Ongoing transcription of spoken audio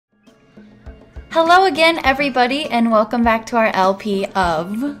Hello again, everybody, and welcome back to our LP of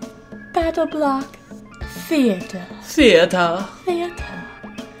Battleblock Theater. Theater.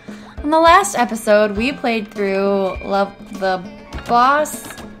 In the last episode, we played through the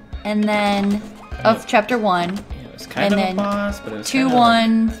boss, and then of Chapter 1. It was kind of a boss, but it was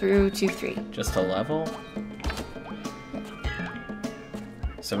 2-1 through 2-3. Just a level.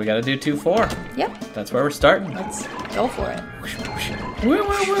 So we gotta do 2-4. Yep. That's where we're starting. Let's go for it.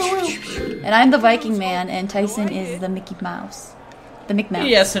 And I'm the Viking Man, and Tyson is the Mickey Mouse. The McMouse.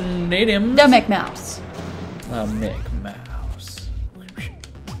 Yes, and Nadium. The McMouse. The McMouse.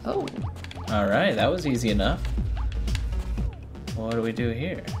 Oh. Alright, that was easy enough. What do we do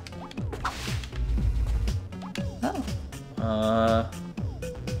here? Oh.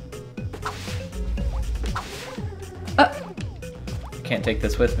 Can't take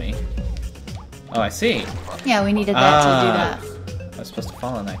this with me. Oh, I see. Yeah, we needed that to do that. I was supposed to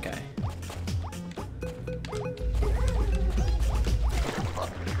fall on that guy.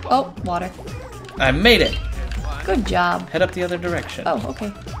 Oh, water. I made it! Good job. Head up the other direction. Oh, okay.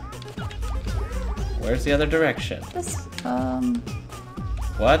 Where's the other direction? This,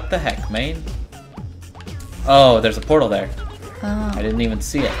 What the heck, man? Oh, there's a portal there. Oh. I didn't even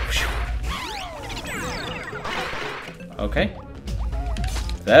see it. Okay.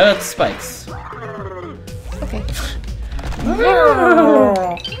 That's spikes. Okay.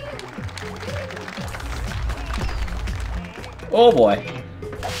 Oh boy.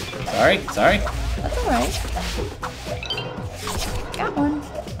 Sorry. That's alright. Got one.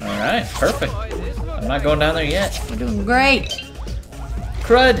 Alright, perfect. I'm not going down there yet. We're doing great.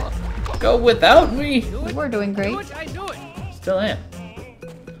 Crud! Go without me! We're doing great. Still am.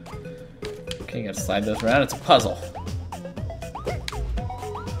 Okay, you gotta slide those around. It's a puzzle.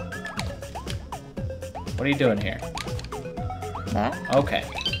 What are you doing here? That? Okay.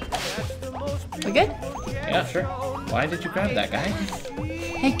 We good? Yeah, sure. Why did you grab that guy?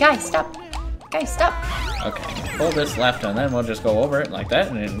 Hey, guys, stop. Guys, stop. Okay, pull this left and then we'll just go over it like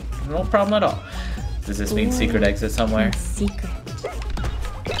that and no problem at all. Does this mean secret exit somewhere? Secret.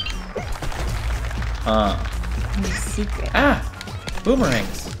 Secret. Ah!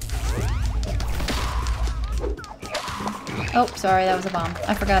 Boomerangs. Oh, sorry, that was a bomb.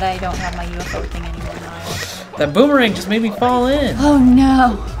 I forgot I don't have my UFO thing anymore now. That boomerang just made me fall in. Oh,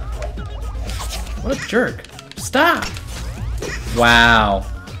 no. What a jerk. Stop! Wow.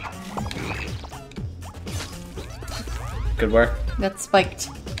 Good work. That's spiked.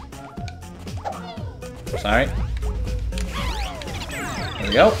 Sorry. There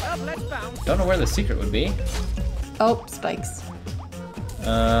we go. Don't know where the secret would be. Oh, spikes.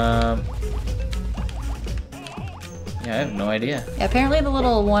 Yeah, I have no idea. Yeah, apparently the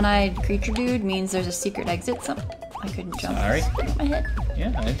little one-eyed creature dude means there's a secret exit. I couldn't jump. Sorry. Hit my head.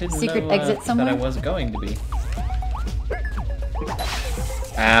 Yeah, I didn't Secret know exit somewhere? that I was going to be.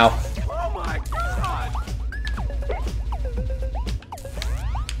 Ow.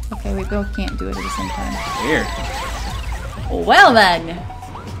 Okay, we both can't do it at the same time. Weird. Well then.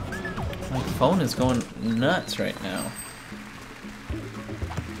 My phone is going nuts right now.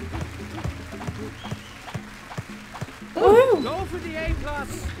 Woo!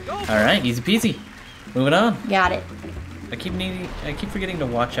 Alright, easy peasy. Moving on. Got it. I keep forgetting to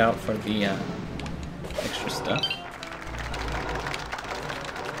watch out for the extra stuff.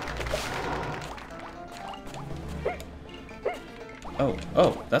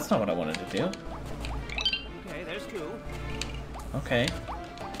 Oh, that's not what I wanted to do. Okay, there's two. Okay.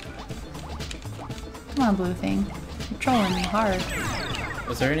 Come on, blue thing. You're trolling me hard.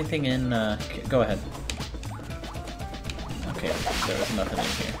 Was there anything in, go ahead. Okay, there was nothing in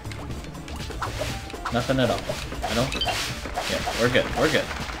here. Nothing at all. I don't, yeah, we're good,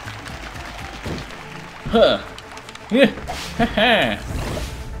 Huh. Yeah, haha.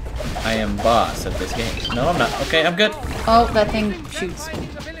 I am boss at this game. No, I'm not. Okay, I'm good. Oh, that thing shoots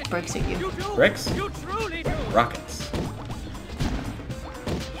bricks at you. Bricks? Rockets.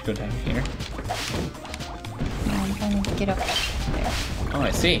 Should go down here. I'm trying to get up there. Oh,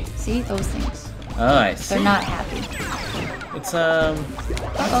 I see. See? Those things. Oh, I see. They're not happy. It's, Uh-oh.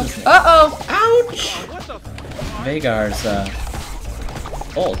 Uh-oh! ouch! Vagar's,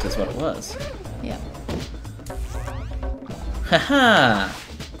 ult is what it was. Yeah. Haha!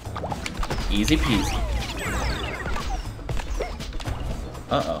 Easy peasy.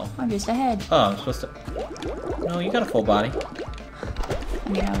 Uh-oh. I'm just ahead. Oh, I'm supposed to... No, you got a full body. I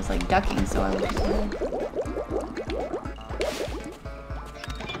mean, I was like ducking, so I was just ahead.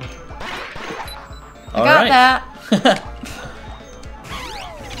 I got that.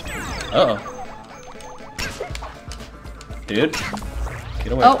 Uh-oh. Dude.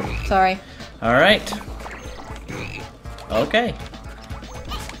 Get away from me. Oh, sorry. Alright. Okay.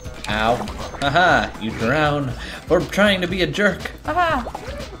 Ow. Haha, you drown for trying to be a jerk. Aha!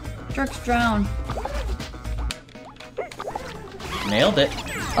 Jerks drown. Nailed it.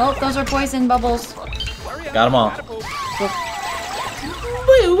 Oh, those are poison bubbles. Got them all.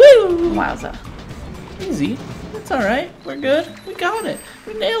 Woo woo! Wowza. Easy. It's alright. We're good. We got it.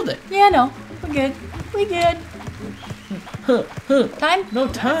 We nailed it. Yeah, no. We're good. We good. Huh, huh. Time? No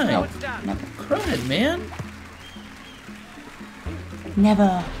time. No. done. Never. Crud, man.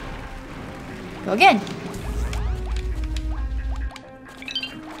 Never. Go again.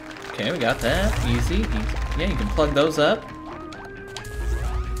 Okay, we got that. Easy. Easy. Yeah, you can plug those up.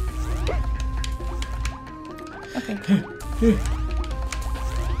 Okay.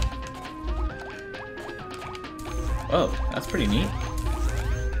 Oh, that's pretty neat.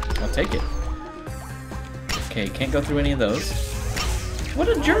 I'll take it. Okay, can't go through any of those. What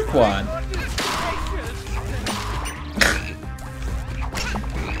a jerkwad!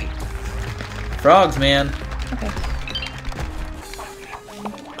 Frogs, man. Okay.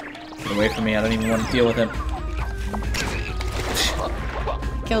 Get away from me, I don't even want to deal with him.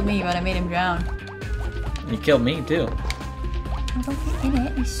 Killed me, but I made him drown. He killed me, too. Oh, don't get in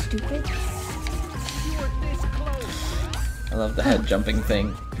it, you stupid. I love the head jumping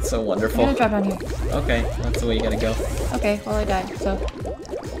thing. It's so I'm wonderful. gonna drop down here. Okay, that's the way you gotta go. Okay, well I died, so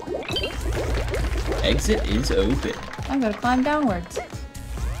Exit is open. I'm gonna climb downwards.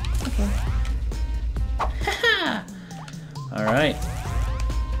 Okay. Alright.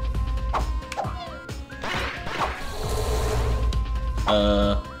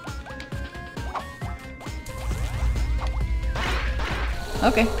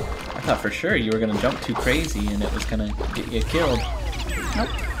 Okay. I thought for sure you were gonna jump too crazy and it was gonna get you killed. Nope.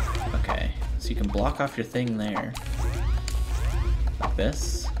 Okay, so you can block off your thing there. Like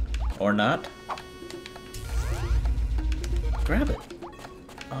this. Or not. Grab it.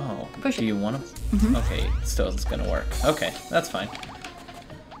 Oh, Push do it. you want to? Mhm. Okay, still it's gonna work. Okay, that's fine.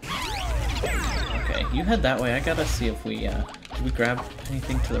 Okay, you head that way. I gotta see if we, did we grab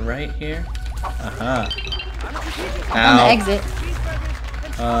anything to the right here? Aha. On the Ow. exit.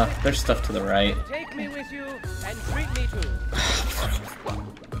 There's stuff to the right. Take me with you and treat me too.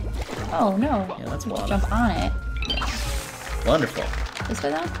 Oh no. Yeah, that's We have to wild. jump on it. Wonderful. This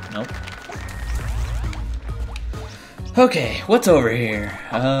way though? Nope. Okay, what's over here?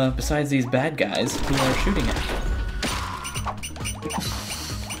 Besides these bad guys who are shooting at me.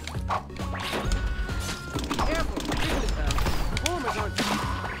 Careful, business time. Performers aren't.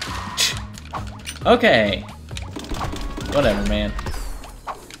 Okay. Whatever, man.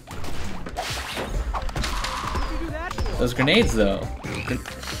 What'd you do that for? Those grenades, though.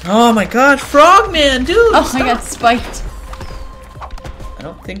 Oh my gosh, Frogman, dude! Oh, I stop. got spiked. I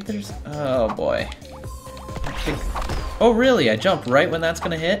don't think there's. Oh boy. I think. Oh really? I jump right when that's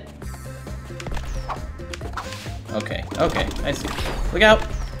gonna hit? Okay, okay, I see. Look out!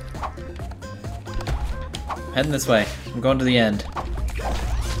 Heading this way. I'm going to the end.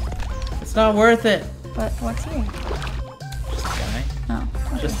 It's not worth it. But what's here? Just a guy. Oh.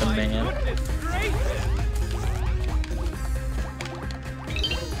 Just a man. Goodness gracious.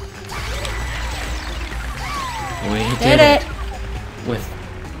 We Did it! with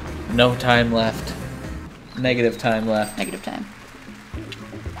no time left. Negative time left. Negative time.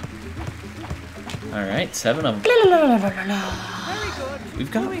 Alright, 7 of them. Very good.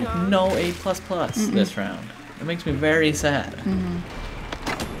 We've got Moving on. no A++ this round. It makes me very sad.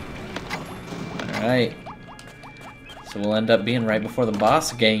 Alright. So we'll end up being right before the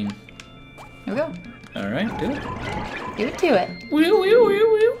boss game. Here we go. Alright, do it. Give it to it. Woo, woo,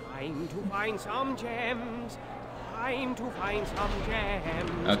 woo, woo. Time to find some gems. Time to find some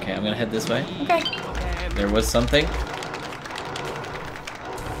gems. Okay, I'm gonna head this way. Okay. There was something.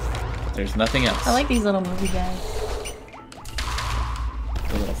 But there's nothing else. I like these little movie guys.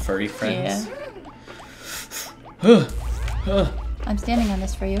 The little furry friends. Yeah. Yeah. I'm standing on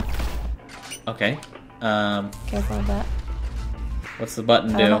this for you. Okay. Careful of that. What's the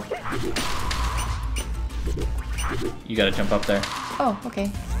button I do? don't You gotta jump up there. Oh,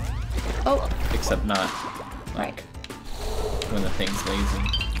 okay. Oh, Except not right. when the thing's lazy.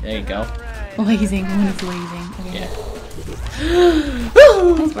 There you go. Lazing. When it's lazing. Okay.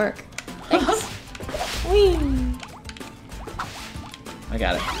 Yeah. Nice work. Thanks. Whee! I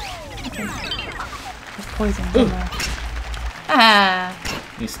got it. Okay. There's poison in there. Ah!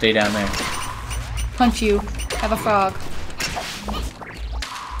 You stay down there. Punch you. Have a frog.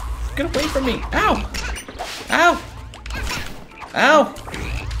 Get away from me! Ow! Ow! Ow!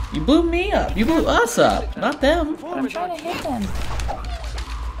 You blew me up. You blew us up, not them. But I'm trying to hit them.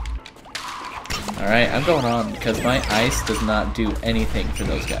 Alright, I'm going on because my ice does not do anything for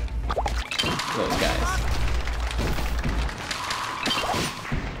those guys.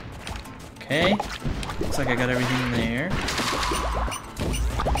 Okay. Looks like I got everything there.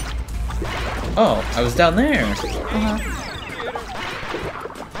 Oh, I was down there. What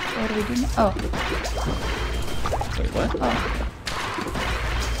do we do now? Oh. Wait, what? Oh.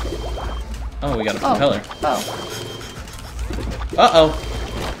 Oh, we got a propeller. Oh. Uh-oh.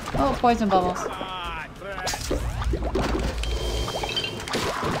 Oh, poison bubbles.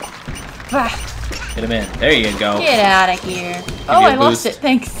 Ah, Get him in. There you go. get out of here. Oh, I lost it.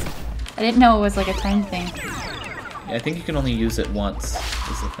 Thanks. I didn't know it was like a time thing. Yeah, I think you can only use it once,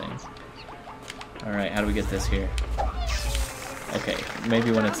 is the thing. Alright, how do we get this here? Okay,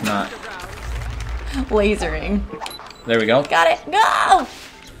 maybe when it's not. Lasering. There we go. Got it. Go!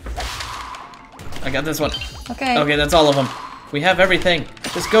 I got this one. Okay. Okay, that's all of them. We have everything.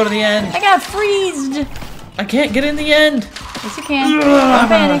 Just go to the end. I got freezed. I can't get in the end. Yes, you can. Don't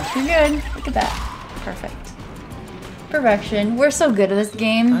panic. You're good. Look at that. Perfect. Perfection. We're so good at this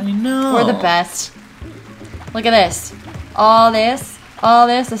game. I know. We're the best. Look at this. All this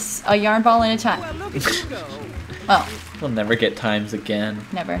is a yarn ball at a time. Well, look at you go. Oh, We'll never get times again.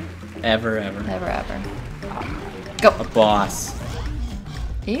 never. Ever, ever. Never, ever. Go. A boss.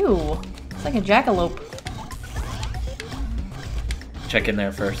 Ew. It's like a jackalope. Check in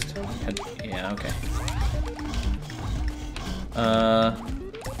there first. Yeah, okay.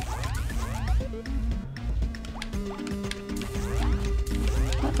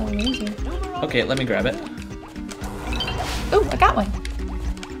 Uh-oh, laser. Okay, let me grab it. Ooh, I got one.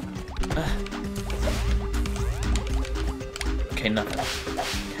 Okay, nothing.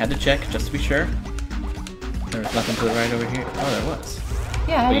 Had to check just to be sure. There was nothing to the right over here. Oh, there was.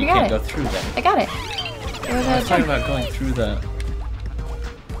 Yeah, I But already you got can't it. go through there. I got it. There was I a was talking jump. about going through the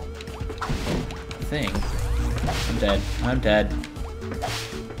thing. I'm dead. I'm dead.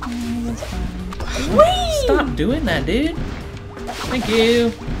 Oh, that's fine. Whee! Stop doing that, dude. Thank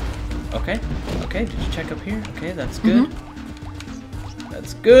you. Okay. Okay, did you check up here? Okay, that's good.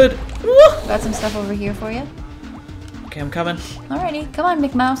 That's good. Woo! Got some stuff over here for you. Okay, I'm coming. Alrighty, come on,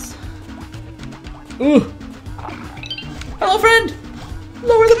 McMouse. Ooh. Hello, friend.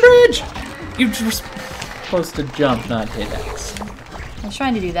 Lower the bridge. You were supposed to jump, not hit X. I was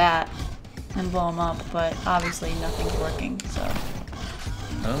trying to do that and blow him up, but obviously nothing's working, so.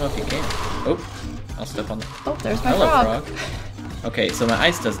 I don't know if you can. Oh, I'll step on the. Oh, there's my Hello, frog. frog. Okay, so my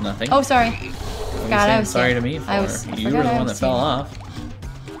ice does nothing. Oh, sorry. What are you God, I saying was sorry to saying- me for? I You forgot were the I one was that fell saying- off.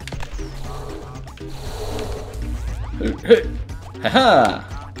 Haha!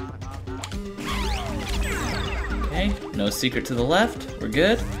 Okay, no secret to the left. We're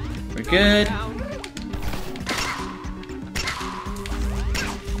good. We're good.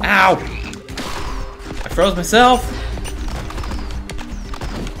 Ow! I froze myself.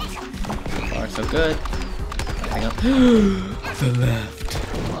 So far, so good. Hang on. The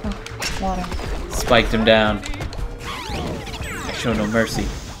left. Water. Spiked him down. I show no mercy.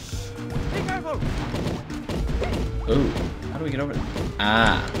 Be careful. Ooh, how do we get over there?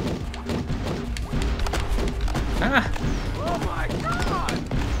 Ah. Ah! Oh my God.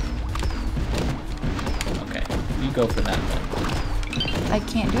 Okay, you go for that one. I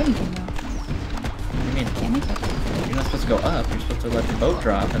can't do anything though. What do you mean? Can't make it. You're not supposed to go up. You're supposed to let the boat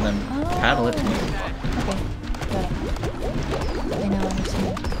drop and then paddle it to you. Okay, got it. I now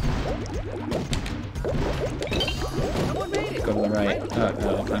understand. Someone made it. Go to the right. Oh,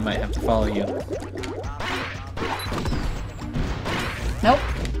 no, I might have to follow you. Nope.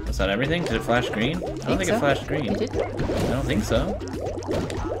 Was that everything? Did it flash green? I don't think so. it flashed green. You did? I don't think so.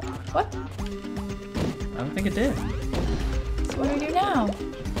 What? I don't think it did. So what do we do now?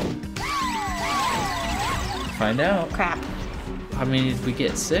 Find out. Crap. How many did we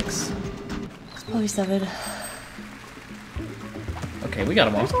get? 6? Probably 7. Okay, we got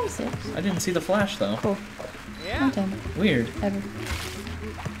them all. There's only 6. I didn't see the flash though. Cool. Yeah. No time. Weird. Ever.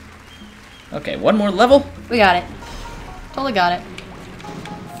 Okay, one more level. We got it. Totally got it.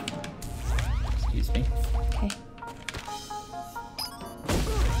 Excuse me. Okay.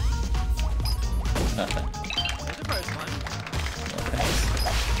 Nothing. That's the first one. No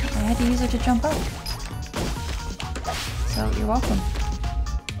thanks. I had to use it to jump up. So you're welcome.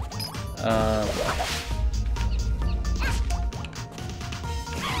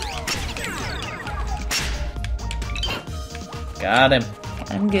 Got him.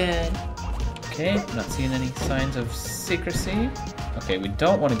 I'm good. Okay, not seeing any signs of secrecy. Okay, we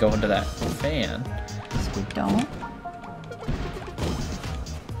don't want to go into that fan. So we don't.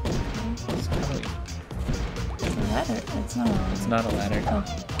 So how do we- It's a ladder. It's not. It's not a ladder. Oh.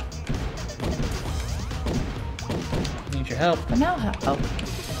 your help. But now how? Oh,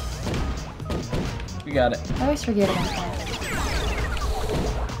 You got it. I always forget about that.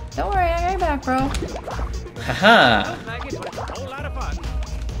 Don't worry, I got your back, bro. Haha! Sounds like it, but it's a whole lot of fun.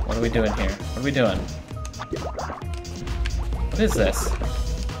 What are we doing here? What are we doing? What is this?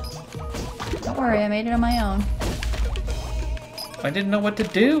 Don't worry, I made it on my own. I didn't know what to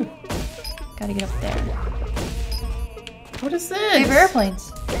do. Gotta get up there. What is this? Paper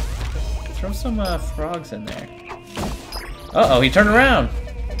airplanes. Throw some frogs in there. Uh-oh, he turned around.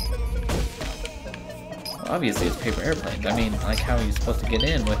 Well, obviously it's paper airplanes. I mean, like, how are you supposed to get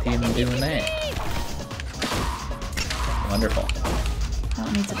in with him doing that? Wonderful. Oh,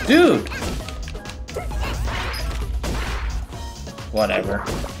 it needs a Dude! Whatever.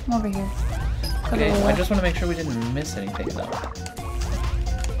 Come over here. Okay, I just want to make sure we didn't miss anything, though.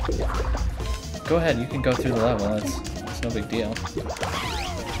 Go ahead, you can go through the level. It's no big deal.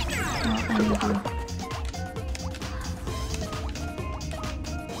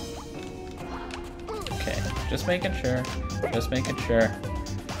 Okay, just making sure. Just making sure.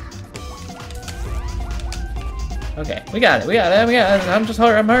 Okay, we got it. We got it. We got it.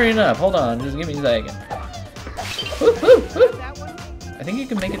 I'm hurrying up. Hold on. Just give me a second. Woo, woo, woo. I think you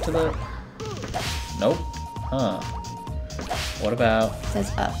can make it to the... Nope. Huh. What about... It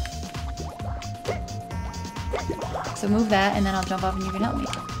says up. So move that, and then I'll jump off and you can help me.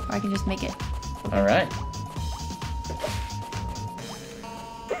 Or I can just make it. Okay. Alright.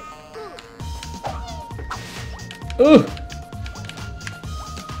 Ooh!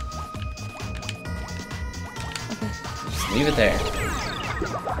 Just leave it there.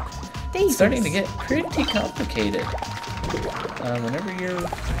 It's starting to get pretty complicated. Whenever you're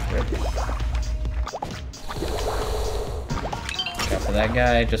ready. Go for that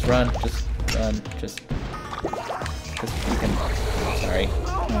guy. Just run. Just run. Just you can. Sorry.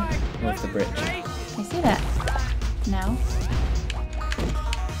 Move the bridge. I see that. Now.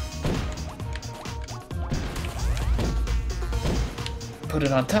 Put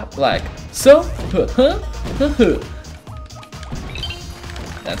it on top like so.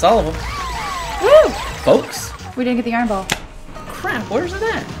 That's all of them. Woo! Folks. We didn't get the iron ball. Crap, where's it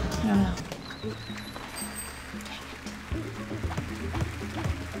at? I don't know.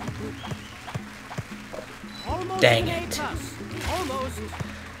 Almost Dang an A+. it. Almost.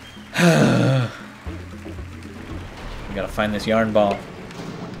 We gotta find this yarn ball.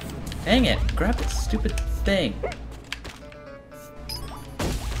 Dang it, grab this stupid thing.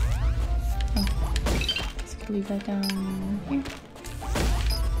 Let's leave that down here.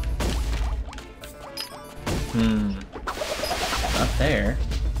 Not there.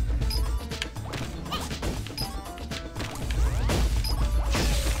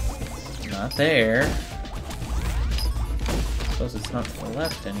 Not there. Suppose it's not to the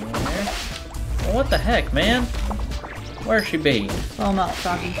left anywhere. Well, what the heck, man? Where'd she be? Blow them up,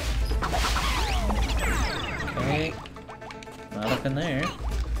 Froggy. Okay. Not up in there.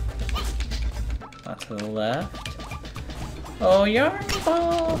 Not to the left. Oh, yarn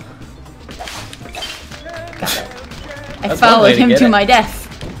ball! I That's one way followed to him get to it. my death.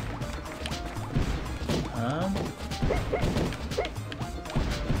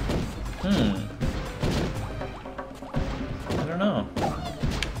 I don't know.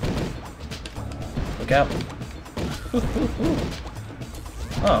 Look out.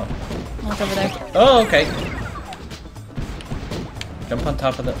 Oh. Look over there. Oh, okay. Jump on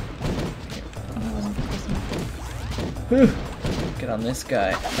top of the... Whew. Get on this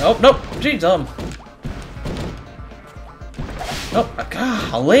guy. Oh, nope. Jeez, Nope.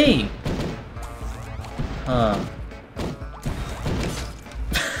 Golly. Huh.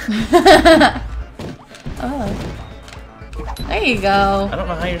 Oh. There you go. I don't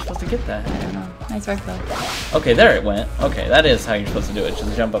know how you're supposed to get that. I don't know. Nice work, though. Okay, there it went. Okay, that is how you're supposed to do it.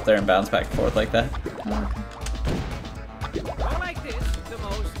 Just jump up there and bounce back and forth like that. Oh, okay. Go like this the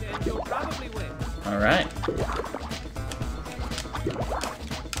most, and you'll probably win. Alright.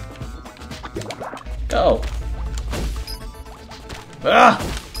 Go. Ah!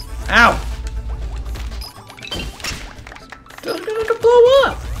 Ow! It's gonna blow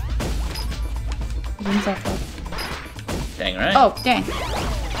up! Didn't that go? Dang right. Oh, dang.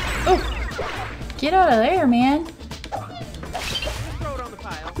 Oh! Get out of there, man. Just throw it on the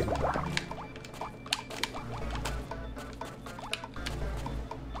pile.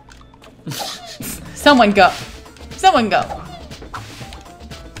 Someone go. Someone go.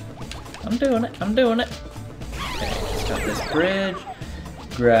 I'm doing it. I'm doing it. Okay, just got this bridge.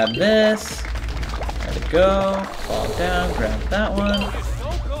 Grab this. There we go. Fall down. Grab that one. You're so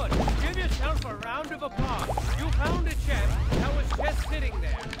good. Give yourself a round of applause. You found a chest that was just sitting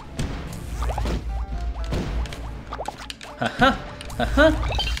there. Haha. Haha.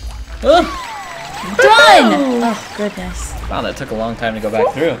 Oh. Done! Oh, goodness. Wow, that took a long time to go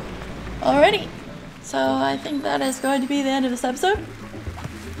back through. Alrighty. So I think that is going to be the end of this episode.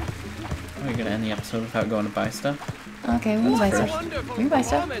 Are we gonna end the episode without going to buy stuff? Okay, we can buy stuff. We can buy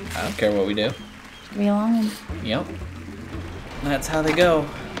stuff. I don't care what we do. Should be a long one. Yep. That's how they go.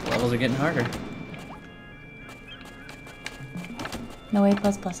 Levels are getting harder. No A++.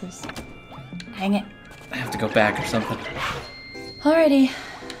 Hang it. I have to go back or something. Alrighty.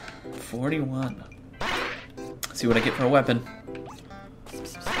 41. Let's see what I get for a weapon.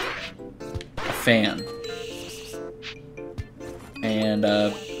 A fan. And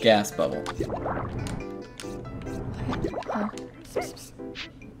a gas bubble. Oh.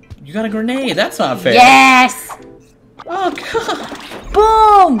 You got a grenade. That's not fair. Yes! Oh, God.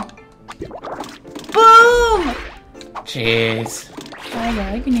 Boom! Boom! Jeez. I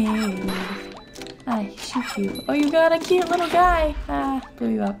got a grenade. I shoot you. Oh, you got a cute little guy. Ah, blew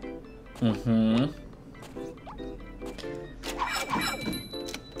you up. Mm-hmm.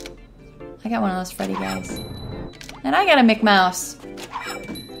 I got one of those Freddy guys. And I got a McMouse.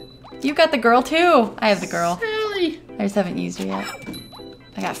 You got the girl too. I have the girl. Really? I just haven't used her yet.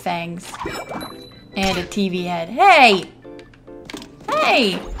 I got fangs. And a TV head. Hey!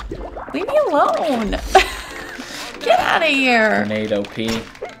 Hey! Leave me alone! Get out of here! Grenade OP.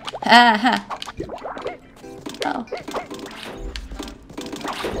 Aha. Oh.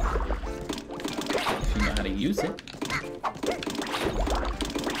 If you know how to use it.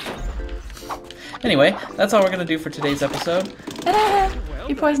 Anyway, that's all we're gonna do for today's episode.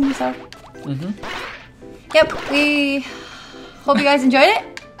 You poisoned yourself. Mm-hmm. Yep, we hope you guys enjoyed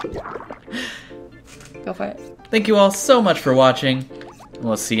it. Go for it. Thank you all so much for watching.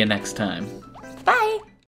 We'll see you next time.